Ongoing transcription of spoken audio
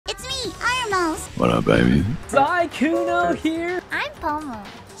Ironmouse. What up, baby? Sykkuno here. I'm Pomu.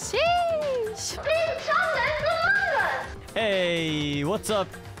 Sheesh. Hey, what's up,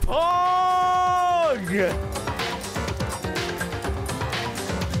 Pog?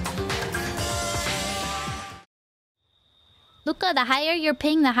 Luca, the higher your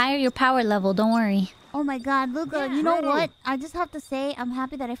ping, the higher your power level. Don't worry. Oh my god, Luca, you know what? I just have to say, I'm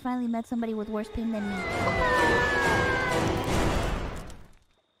happy that I finally met somebody with worse ping than me.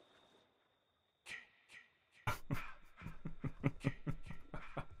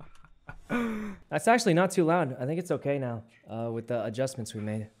 That's actually not too loud. I think it's okay now with the adjustments we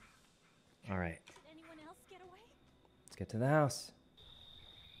made. All right. Did anyone else get away? Let's get to the house.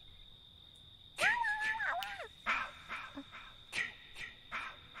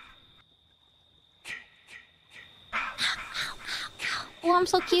 Oh, I'm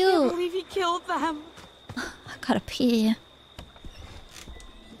so I can't cute. believe he killed them. I gotta pee.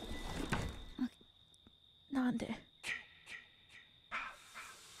 Nande.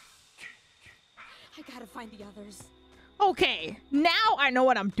 I gotta find the others. Okay, now I know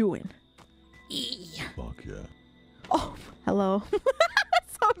what I'm doing. Fuck yeah. Oh, hello.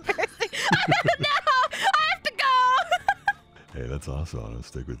 That's so embarrassing. No, I have to go. Hey, that's awesome. I'll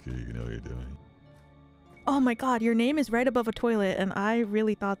stick with you. You know what you're doing. Oh my god, your name is right above a toilet, and I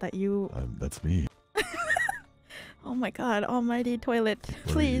really thought that you... That's me. Oh my god, almighty toilet. What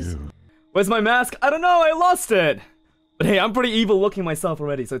Please. are you? Where's my mask? I don't know. I lost it. But hey, I'm pretty evil looking myself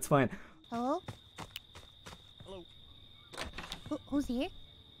already, so it's fine. Hello? Hello. Who's here?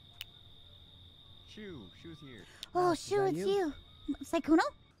 Shu's here. Oh, Shu, it's you. Sykkuno?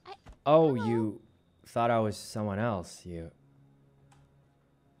 Oh, Hello? you thought I was someone else. You.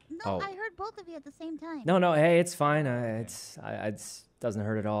 No, Oh. I heard both of you at the same time. No, hey, it's fine. It doesn't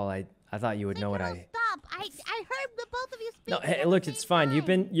hurt at all. I thought you would know what Sykkuno, I. stop! I heard the both of you speak. No, hey, look, it's fine. You've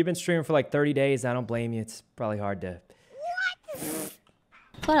been streaming for like 30 days. I don't blame you. It's probably hard to. What?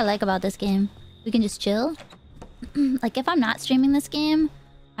 That's what I like about this game. We can just chill. Like, if I'm not streaming this game,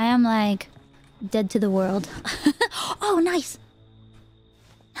 I am like dead to the world. Oh, nice.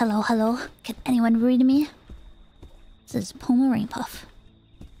 Hello, hello. Can anyone read me? This is Pomu Rainpuff.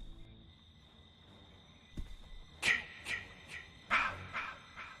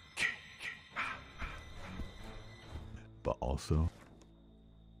 But also,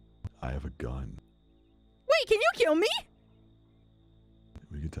 I have a gun. Wait, can you kill me?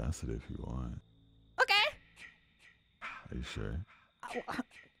 We can test it if you want. Okay. Are you sure?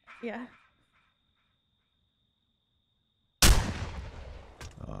 Yeah.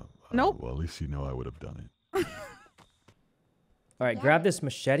 Nope. Well, at least you know I would have done it. All right, grab this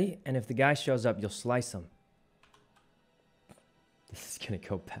machete, and if the guy shows up, you'll slice him. This is gonna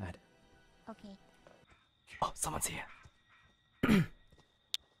go bad. Okay. Oh, someone's here.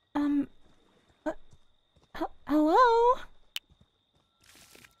 Hello?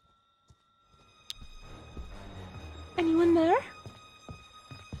 Anyone there?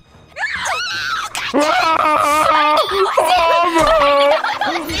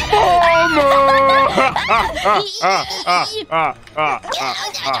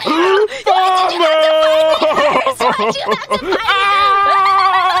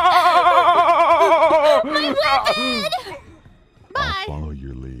 I'll follow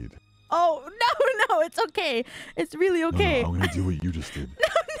your lead. Oh, no, it's okay. It's really okay. No, I'm gonna do what you just did. No.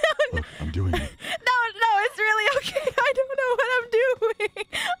 Look, I'm doing it. No, it's really okay. I don't know what I'm doing.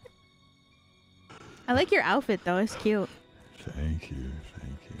 I like your outfit, though. It's cute. Thank you.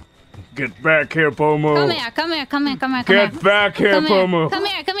 Get back here, Pomu. Come here. Get back here, Pomu. Come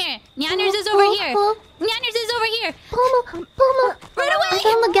here. Nyanners is over here. Nyanners is over here. Pomu! Run away. I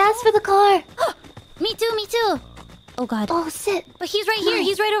found the gas for the car. Me too. Oh god. Oh, shit. But he's right here.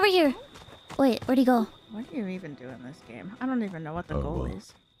 He's right over here. Wait, where'd he go? What do you even do in this game? I don't even know what the Oh, goal well.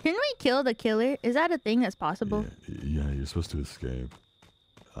 is. Can we kill the killer? Is that a thing that's possible? Yeah, you're supposed to escape.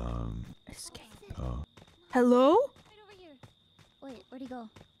 Escape. Oh. Hello? Right over here. Wait, where'd he go?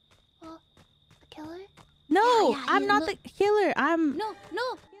 Oh, the killer? No, Yeah, I'm not look. the killer. I'm... No.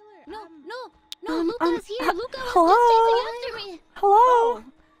 Luca's here. Luca was hello? just chasing after me. Hello?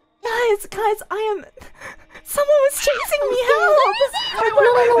 Guys, I am... Someone was chasing me.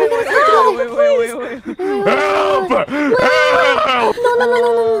 Help! Help!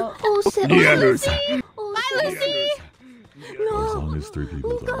 No. Oh, shit. Nyanners. Bye, Lucy. As long as 3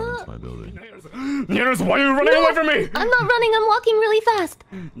 people don't into my building. Nyanners, why are you running away from me? I'm not running. I'm walking really fast.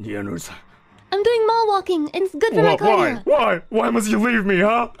 Nyanners. I'm doing mall walking. It's good for my cardio. Why must you leave me,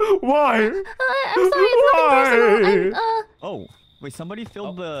 huh? Why? I'm sorry. It's nothing personal. Oh, wait, somebody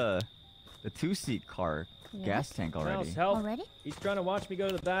filled the 2-seat car gas tank already. Help. Already? He's trying to watch me go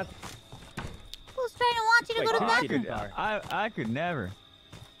to the bathroom. Who's trying to watch you to Wait, go to the two-seater bathroom? car. I could never.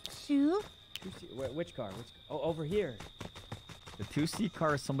 Shu? Which car? Oh, over here. The 2C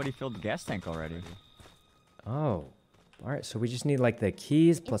car, somebody filled the gas tank already. Oh. All right, so we just need like the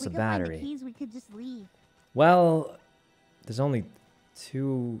keys plus if a we could find battery. the keys, we could just leave. Well, there's only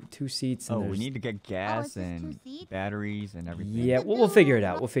two seats. And Oh, we there's- need to get gas it's just and 2 seats? batteries and everything. Yeah, we'll figure it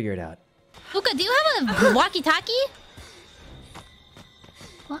out. We'll figure it out. Luca, do you have a walkie-talkie?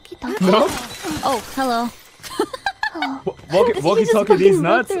 Walkie-talkie? No. Oh, hello. Walkie-talkie these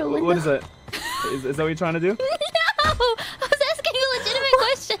nuts? What is it? Is that what you're trying to do? No! I was asking you a legitimate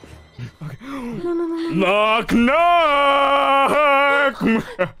question. Knock, knock!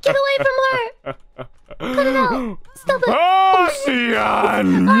 Get away from her! Cut it out! Stop it!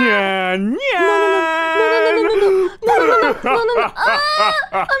 Ocean! Yeah,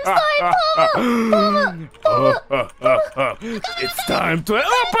 I'm sorry, Pomu! It's time to open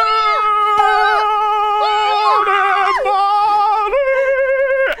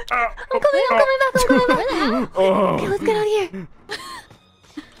I'm coming back. Okay, let's get out of here.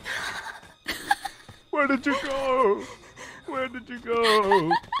 Where did you go? Where did you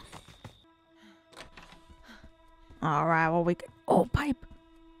go? All right, well we could. Oh, pipe.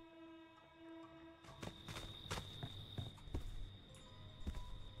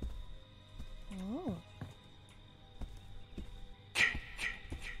 Oh.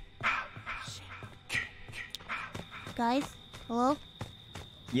 Guys, hello?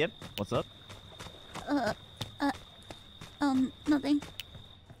 Yep. What's up? Nothing.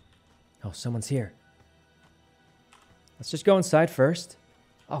 Oh, someone's here. Let's just go inside first.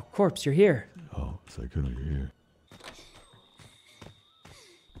 Oh, Corpse, you're here. Oh, Sykkuno, you're here.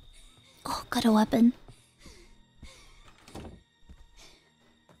 Oh, got a weapon.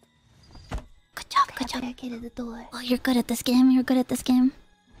 Good job. Barricaded the door. Oh, you're good at this game. You're good at this game.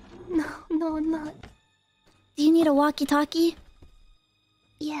 No, I'm not. Do you need a walkie-talkie?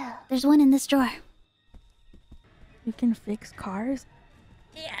 Yeah. There's one in this drawer. You can fix cars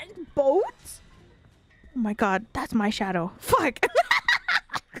and boats. Oh my god, that's my shadow. Fuck.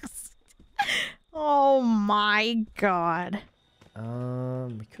 Oh my god.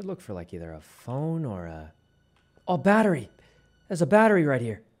 We could look for like either a phone or a... Oh, battery! There's a battery right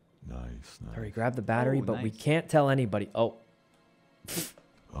here. Nice. Hurry, grab the battery, Oh, but we nice. can't tell anybody. Oh.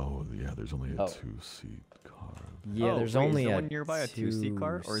 Oh, yeah, there's only a Oh. 2-seat car. Yeah, Oh, there's wait, only is the a one nearby a 2-seat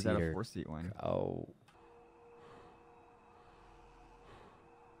car, or is that a two-seater 4-seat one? Oh.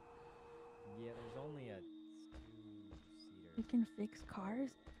 Yeah, there's only a You can fix cars.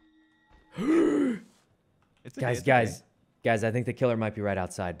 It's okay, Guys, it's guys, guys, I think the killer might be right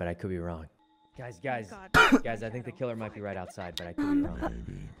outside, but I could be wrong. Guys, guys, guys, I think the killer might be right outside, but I could be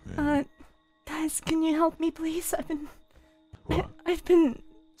wrong. Maybe. Guys, can you help me, please? What? I've been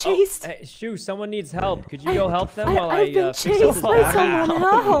chased. Hey, Shu, someone needs help. Could you go help them while I I've been fix up chased this by battery?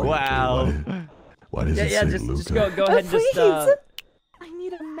 someone. Help! Wow. Why does Yeah, it yeah, say just Luca? go ahead and just. Please. I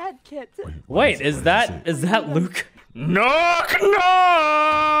need a med kit. Wait, is what that does it say? Luke? Knock, knock!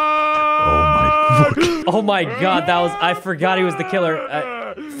 Oh my fucking... Oh my God, that was. I forgot he was the killer.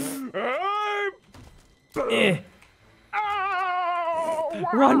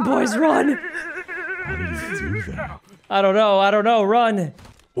 Run, boys, run! Why did he do that? I don't know, run!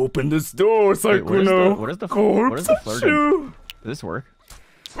 Open this door, Wait, Sykkuno. what is the Corpse flirting? Shu. Does this work?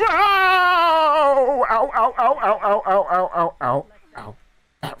 Ow! Ow, ow, ow, ow, ow, ow, ow, ow, ow, ow.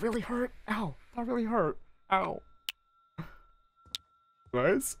 That really hurt. Ow, that really hurt. Ow.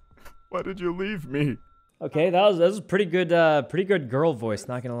 Guys, why did you leave me? Okay, that was a pretty good girl voice,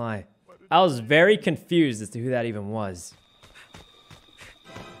 not gonna lie. I was very confused as to who that even was.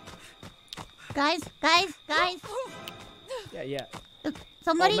 Guys. Yeah.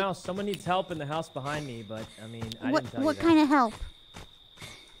 Somebody. Oh, Mouse, someone needs help in the house behind me, but I mean, I what didn't tell what you kind of help?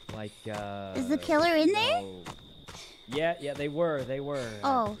 that. Like, Is the killer in there? no. Yeah, they were.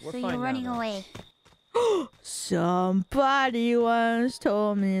 Oh, We're so fine you're now, running though. away. Somebody once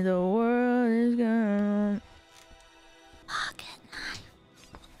told me the world is gonna. Pocket knife.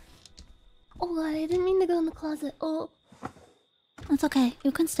 Oh god, I didn't mean to go in the closet. Oh. That's okay.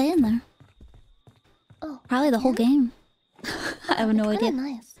 You can stay in there. Oh. Probably the whole game. I have no Kinda idea.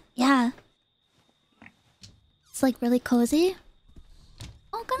 nice. Yeah. It's like really cozy.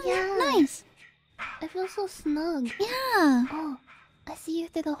 Oh, good. Yeah. Nice. I feel so snug. Yeah. Oh, I see you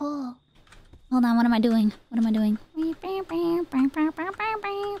through the hole. Hold on. What am I doing?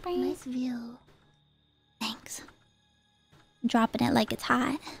 Nice view. Thanks. Dropping it like it's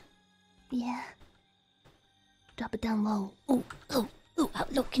hot. Yeah. Drop it down low. Oh, how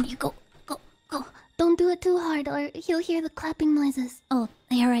low can you go? Go. Don't do it too hard or he'll hear the clapping noises. Oh,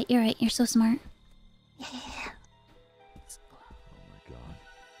 you're right. You're so smart. Oh my god.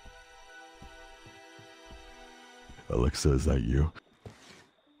 Alexa, is that you?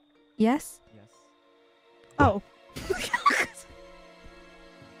 Yes? Yes. Oh.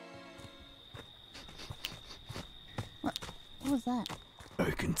 What was that?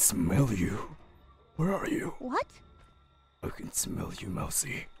 I can smell you. Where are you? What? I can smell you,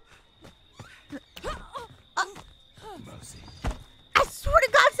 Mousy. Mousy. I swear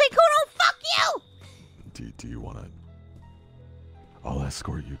to God, Sykkuno, fuck you! Do you wanna... I'll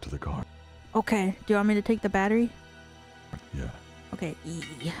escort you to the car. Okay. Do you want me to take the battery? Yeah. Okay.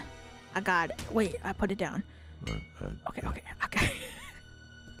 I got it. Wait, I put it down. Okay.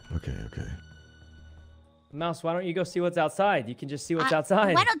 Okay. Mouse, why don't you go see what's outside? You can just see what's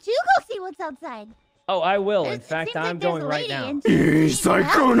outside. Why don't you go see what's outside? Oh, I will. In It fact, seems like I'm there's going a right lady now. and she's-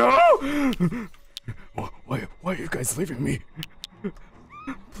 Sykkuno! Why are you guys leaving me?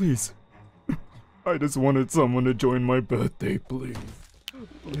 Please. I just wanted someone to join my birthday, please.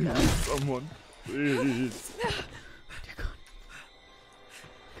 Please, someone. Please.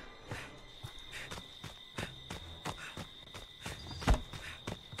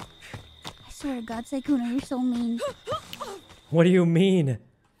 I swear to God, Sykkuno, you're so mean. What do you mean?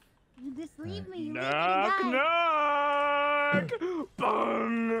 You just leave me. You leave me to Knock, die. knock!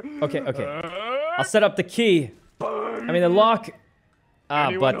 Bung! Okay. I'll set up the key. I mean, the lock.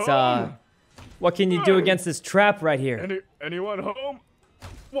 Anyone home? What can you do against this trap right here? Anyone home?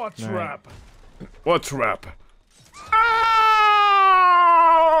 What All trap? What trap? Oh!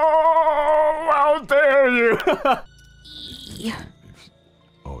 How dare you!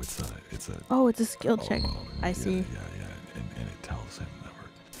 Oh, it's a... Oh, it's a skill check. I yeah, see. Yeah. And it tells him that we're...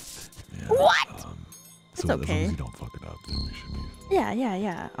 Yeah, What? So It's as long okay. as you don't fuck it up, then we should leave.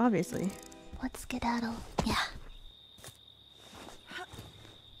 Yeah, obviously. Let's skedaddle. Yeah.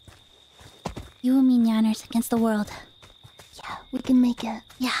 You and me, Nyanners, against the world. Yeah, we can make it.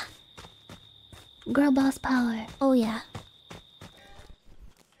 Yeah. Girl boss power. Oh, yeah.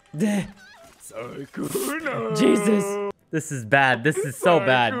 Sykkuno! Jesus. This is bad. This is so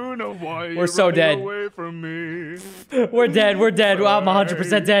bad. Sykkuno, why are We're you so running dead. away from me? We're dead. Well, I'm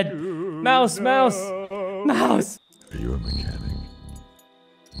 100% dead. Mouse. Are you a mechanic?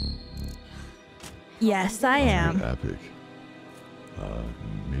 Yes, I am. Epic.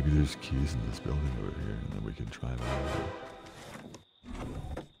 Maybe there's keys in this building over here, and then we can try them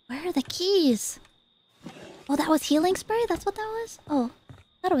out. Where are the keys? Oh, that was healing spray? That's what that was? Oh, I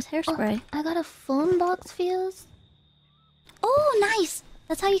thought it was hairspray. I got a phone box fuse. Oh, nice!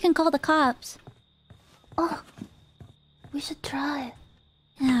 That's how you can call the cops. Oh, we should try.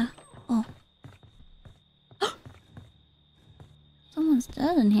 Yeah. Oh. Someone's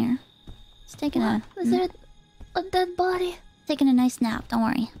dead in here. It's taking a... Is there a dead body? Taking a nice nap, don't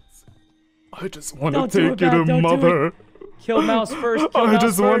worry. I just want to Don't do it, take you Matt, to don't do mother. it. Kill Mouse first. Kill I Mouse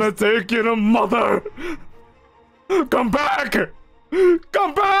just want to first. take you to mother. Come back!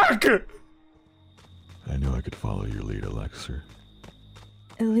 Come back! I knew I could follow your lead, Alexa.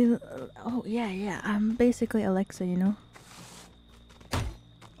 Oh, yeah. I'm basically Alexa, you know?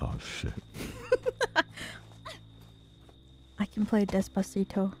 Oh, shit. I can play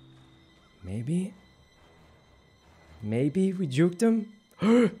Despacito. Maybe we juked him?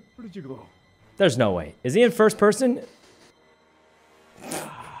 Where did you go? There's no way. Is he in first person?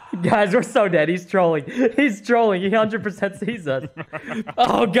 Guys, we're so dead. He's trolling. He 100% sees us.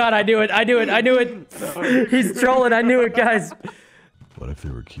 Oh god, I knew it. He's trolling. I knew it, guys. What if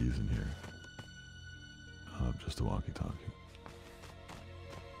there were keys in here? Just a walkie-talkie.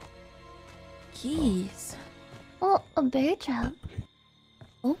 Keys. Oh, a bear trap. Okay.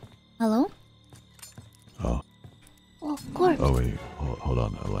 Oh, hello? Oh. Oh, corpse. Oh, wait. Hold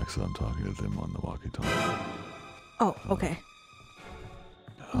on, Alexa. I'm talking to them on the walkie-talkie. Oh, okay.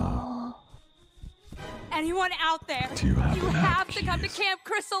 Anyone out there? Do you have You any have to come to keys? Camp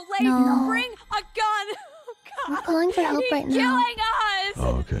Crystal Lake. No. Bring a gun. Oh, I'm God. calling for help He's right now. killing us.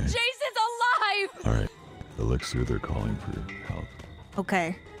 Oh, okay. Jason's alive. All right. Elixir, they're calling for help.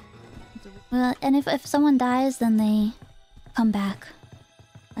 Okay. Well, and if someone dies, then they come back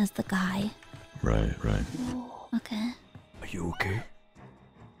as the guy. Right. Okay. Are you okay?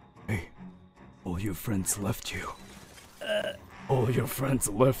 Hey, all your friends left you. All your friends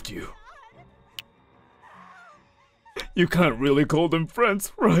left you. You can't really call them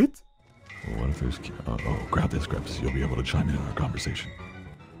friends, right? Well, what if there's... grab this. You'll be able to chime in on our conversation.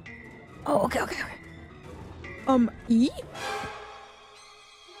 Oh, okay. E?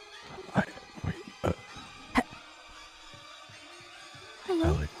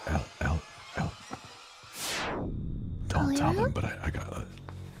 Hello? Al. Don't tell them, but I got...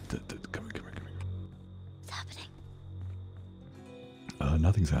 Come here.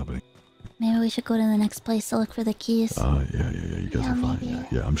 nothing's happening. Maybe we should go to the next place to look for the keys. Yeah. You guys Yeah, are fine. maybe.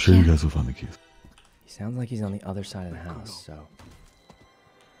 Yeah, I'm sure you guys will find the keys. He sounds like he's on the other side of the house, so.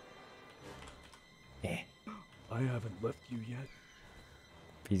 Yeah. I haven't left you yet.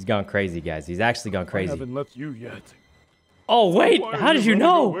 He's gone crazy, guys. He's actually gone I crazy. haven't left you yet. Oh, wait. Why are How did you running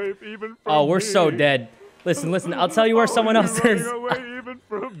know? away even Oh, from we're so me? dead. Listen. I'll tell you where someone else is. Running away even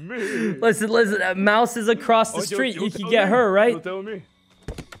from me. Listen. Mouse is across the street. You can get her, right? You'll tell me.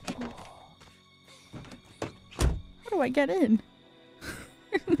 How do I get in?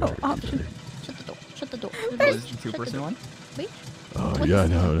 There's no option. Shut the door. Shut the door. Oh, is this the two-person one? Wait. Oh, yeah,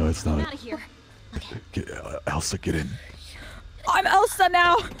 no, it's I'm not. out of here. Elsa, get in. I'm Elsa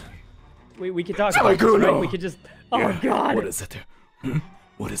now. We can talk about this, right? We could just... Oh, Yeah. God. What is it?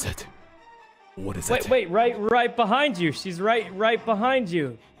 What is it? What is it? Wait, right behind you. She's right behind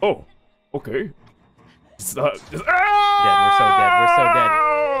you. Oh, okay. Dead. We're so dead.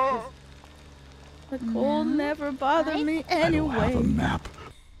 The cold never bothered me I don't have a anyway. map.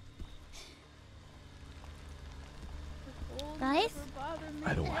 Guys?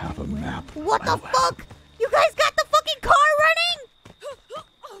 I don't have a map. What I the don't have fuck? You guys got the fucking car running?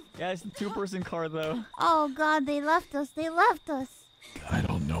 Yeah, it's a two-person car though. Oh god, they left us. I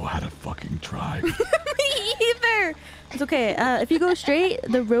don't know how to fucking drive. Me either. It's okay. If you go straight,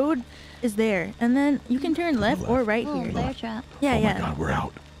 the road is there, and then you can turn left or right Oh, here. bear trap. Yeah, Oh my yeah. god, we're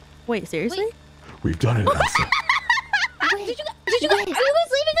out. Wait, seriously? We've done it, Elsa. Wait, did you guys, are you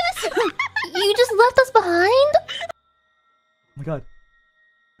guys leaving us? You just left us behind? Oh my god.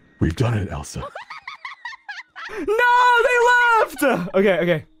 We've done it, Elsa. No, they left!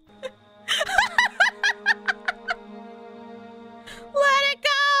 Okay.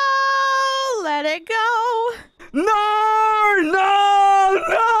 Let it go. No!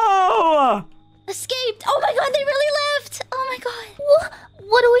 Escaped. Oh my god, they really left. Oh my god.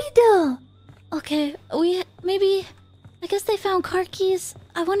 What do we do? Okay, I guess they found car keys.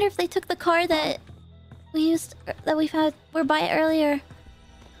 I wonder if they took the car that we were by earlier.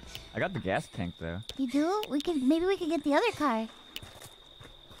 I got the gas tank though. You do? Maybe we could get the other car.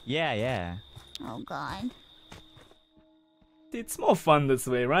 Yeah. Oh god. It's more fun this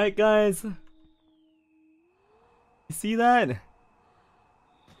way, right, guys? You see that?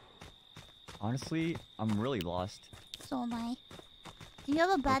 Honestly, I'm really lost. So am I. Do you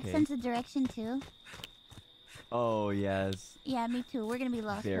have a bad Okay. sense of direction too? Oh yes, Yeah, me too. We're gonna be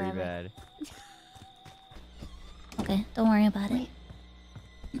lost very forever. bad. Okay, don't worry about it.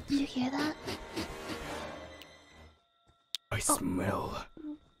 Did you hear that? I smell.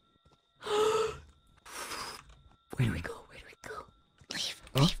 Where do we go? Leave,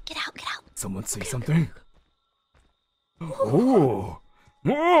 Huh? get out. Someone say something? Oh!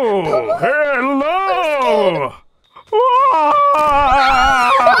 Oh! Hello!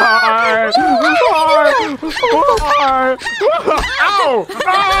 Ow!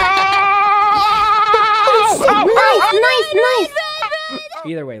 Nice.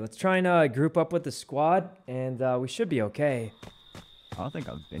 Either way, let's try and group up with the squad, and we should be okay. I don't think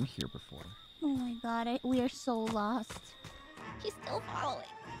I've been here before. Oh my god, we are so lost. He's still following.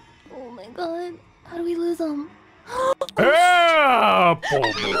 Oh my god. How do we lose them? Ah,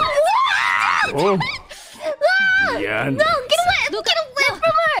 Pomu. Oh. Nyanners. No, get away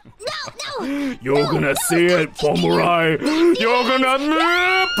from her! No! You're gonna see it, Pomu Rai. You're gonna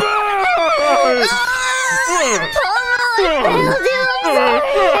nip it!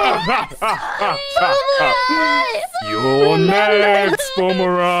 You're next, Pomu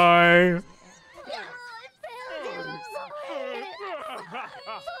Rai.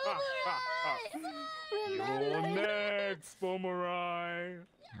 You're next, Pomu Rai.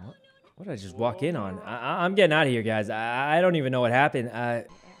 What did I just walk in on? I'm getting out of here, guys. I don't even know what happened. No!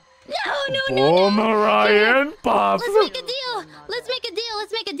 Pomu Rainpuff. Let's make a deal.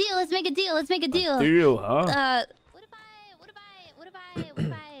 Deal, huh? What if I,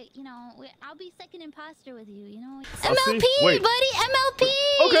 I'll be second imposter with you, you know? I'll see. MLP, Wait. buddy, MLP!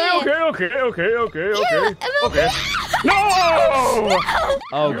 Okay. Yeah, Okay. No!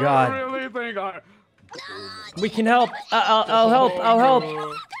 Oh, God. You really think I... We can help. I'll help.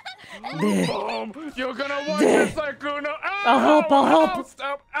 You're gonna want this, Sykkuno. I'll help.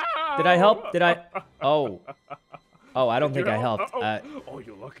 Stop. Ow. Did I help? Did I? Oh, I don't think I helped. Oh,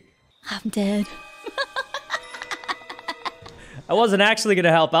 you're lucky. I'm dead. I wasn't actually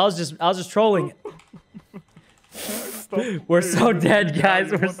gonna help. I was just trolling. We're so dead,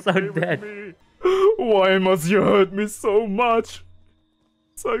 guys. We're so dead. Why must you hurt me so much,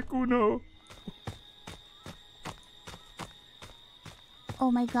 Sykkuno? Oh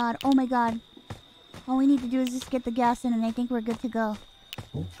my god. All we need to do is just get the gas in and I think we're good to go.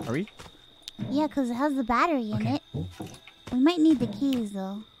 Are we? Yeah, because it has the battery in it. We might need the keys,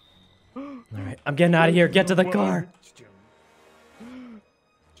 though. Alright, I'm getting out of here. Get to the car.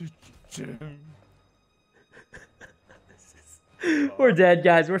 We're dead,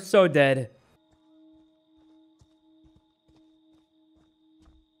 guys. We're so dead.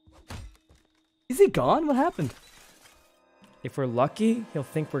 Is he gone? What happened? If we're lucky, he'll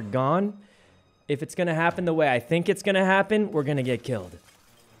think we're gone. If it's gonna happen the way I think it's gonna happen, we're gonna get killed.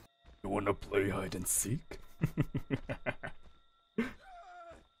 You wanna play hide and seek?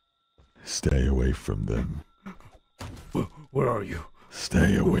 Stay away from them. Where are you?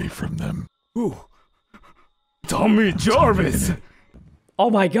 Stay away from them. Who? Tommy Jarvis! Oh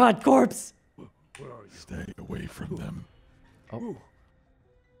my god, corpse! Stay away from them. Oh.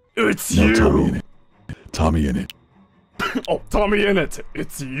 It's No, you! TommyInnit. TommyInnit. Oh, TommyInnit!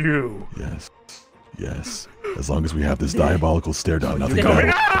 It's you! Yes. Yes. As long as we have this diabolical stare down, nothing You're can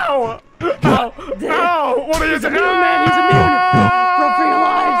coming. happen. Ow! Ow! Ow! What are you doing? He's immune, man! He's immune! Run for your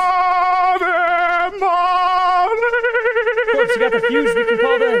lives! Corpse, you got the fuse. We can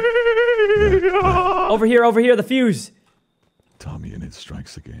call the... Over here, the fuse. TommyInnit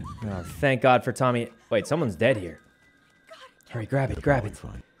strikes again. Oh, thank God for Tommy. Wait, someone's dead here. Hurry, grab it, grab it.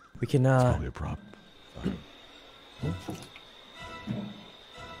 Fine. We can, It's probably a prop.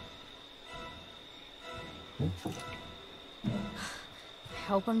 I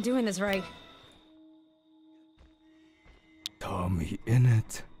hope I'm doing this right.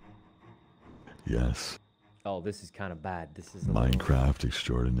 TommyInnit. Yes. Oh, this is kind of bad. This is Minecraft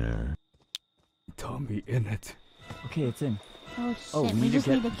extraordinaire. TommyInnit. Okay, it's in. Oh, shit. Oh, we just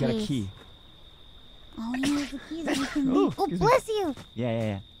need the get a keys. key. Oh, we need the keys and we can leave. Oh, excuse me. bless you!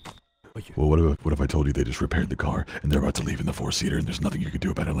 Yeah. Well, what if I told you they just repaired the car and they're about to leave in the four-seater and there's nothing you can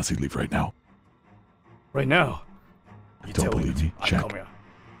do about it unless they leave right now? Right now? You Don't tell believe it. me? Check.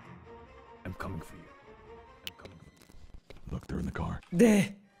 I'm coming for you. Look, they're in the car.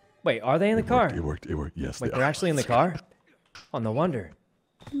 Wait, are they in the car? It worked. Yes, Wait, they they're are. actually in the car? Oh, no wonder.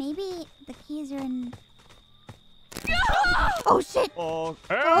 Maybe the keys are in... Oh, shit! Oh,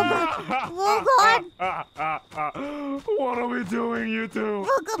 Oh, God! What are we doing, you two?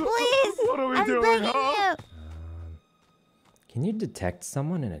 Luca, please! What are we I'm doing, begging huh? you! Can you detect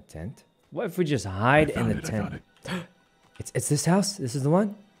someone in a tent? What if we just hide in the I tent? found it. It's this house? This is the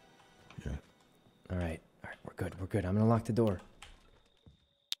one? Yeah. All right, we're good. I'm gonna lock the door.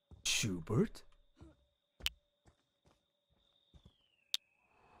 Schubert?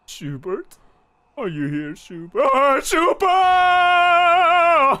 Schubert? Are you here, Schubert? Oh, Schubert!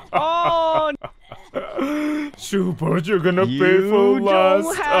 Oh! Schubert, you're gonna pay for last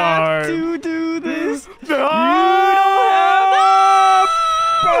You time. have to do this. No!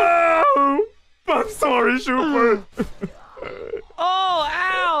 You I'm sorry, Schubert. Oh,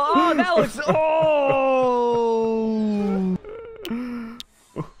 ow! Oh, that looks. Oh!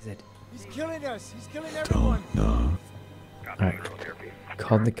 Is it? He's killing us. He's killing everyone. No. All right.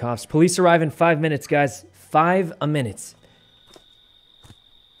 Called the cops. Police arrive in 5 minutes, guys. 5 minutes.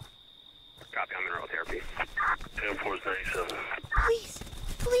 Copy, I'm in roll therapy. 10-4-37. Police!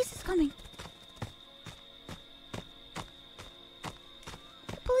 Police is coming!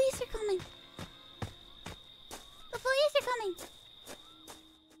 The police are coming! The police are coming!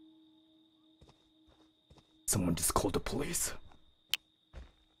 Someone just called the police.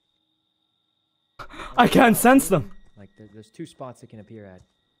 I can't sense them. Like, there's 2 spots it can appear at.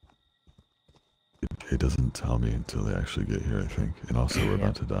 It doesn't tell me until they actually get here, I think. And also, we're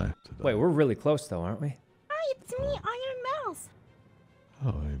about to die. Wait, we're really close, though, aren't we? Hi, it's me, Ironmouse.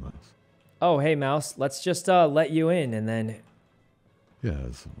 Oh, hey, Mouse. Oh, hey, Mouse. Let's just let you in, and then... Yeah,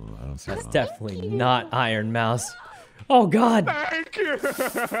 well, I don't see That's Mouse. definitely not Iron Mouse. Oh, God. Thank you.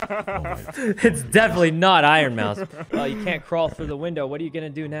 It's definitely not Iron Mouse. Oh, you can't crawl through the window. What are you going to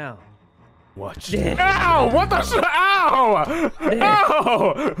do now? Watch. Ow! What the shit? Ow!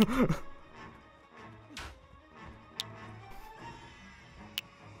 Ow!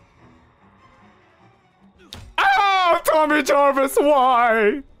 Ow! Tommy Jarvis,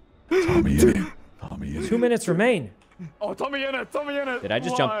 why? TommyInnit. 2 minutes remain. Oh, TommyInnit. Did I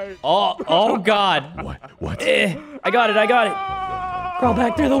just why? jump? Oh, God. What? I got it. Crawl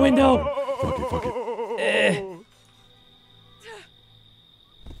back through the window. Fuck it.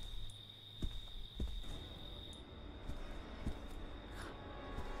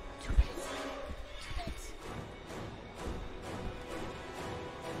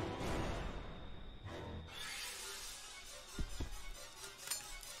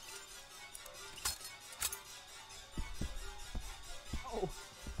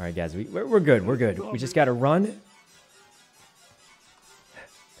 All right, guys. We're good. We just got to run.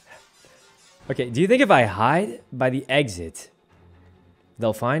 Okay, do you think if I hide by the exit,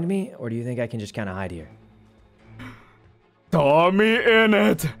 they'll find me? Or do you think I can just kind of hide here?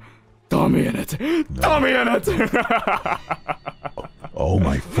 TommyInnit! TommyInnit! No. TommyInnit! Oh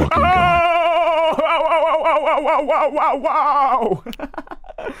my fucking god. Wow!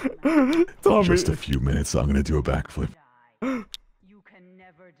 Tommy. Just a few minutes, I'm gonna do a backflip. You can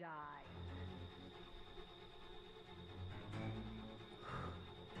never die.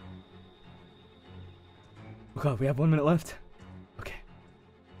 Oh god, we have 1 minute left. Okay.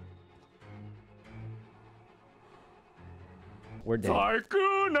 We're dead.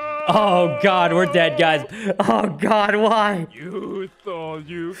 Sykkuno! Oh god, we're dead, guys. Oh god, why? You thought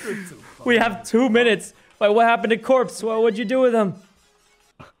you could survive. We have 2 minutes. Wait, what happened to Corpse? What'd you do with him?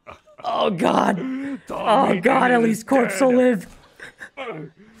 Oh god. Oh god, at least Corpse will live.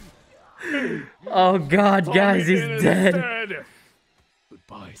 Oh god, guys, he's dead.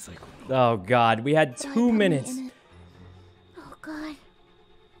 Goodbye, Sykkuno. Oh god, we had 2 minutes. Oh god.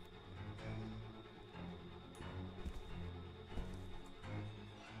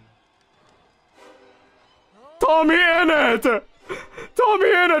 TommyInnit!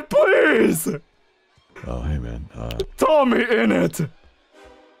 TommyInnit, please! Oh, hey man. TommyInnit!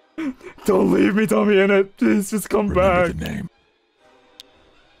 Don't leave me, TommyInnit. Please, just come Remember back. the name.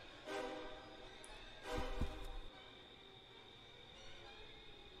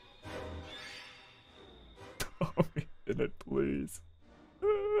 TommyInnit, please.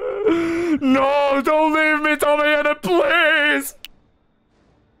 No, don't leave me, TommyInnit, please!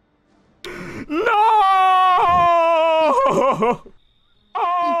 No!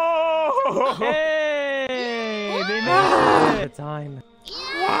 Oh! Hey, they made it. Time.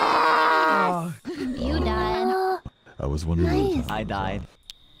 Yes! You died. I was wondering. Nice. I died.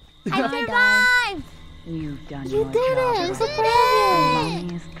 I survived! You've done You your did job. it! I'm so proud of you!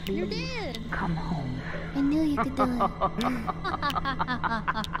 Money is clean. You did! Come home. I knew you could do it.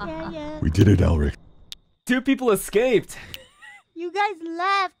 Yeah. We did it, Elric. 2 people escaped. You guys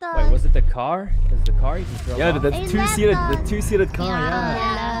left us. Wait, was it the car? Is the car you can throw Yeah, off? the They two-seated, left the us. two-seated car. Yeah.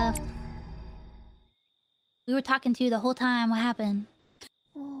 Yeah. We were talking to you the whole time. What happened?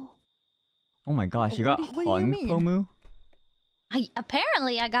 Oh my gosh, you got What do you hung, mean? Pomu?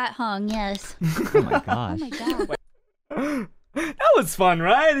 Apparently I got hung. Yes. Oh my gosh. Oh my god. That was fun,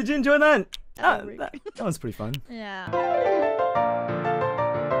 right? Did you enjoy that? That was pretty fun. Yeah.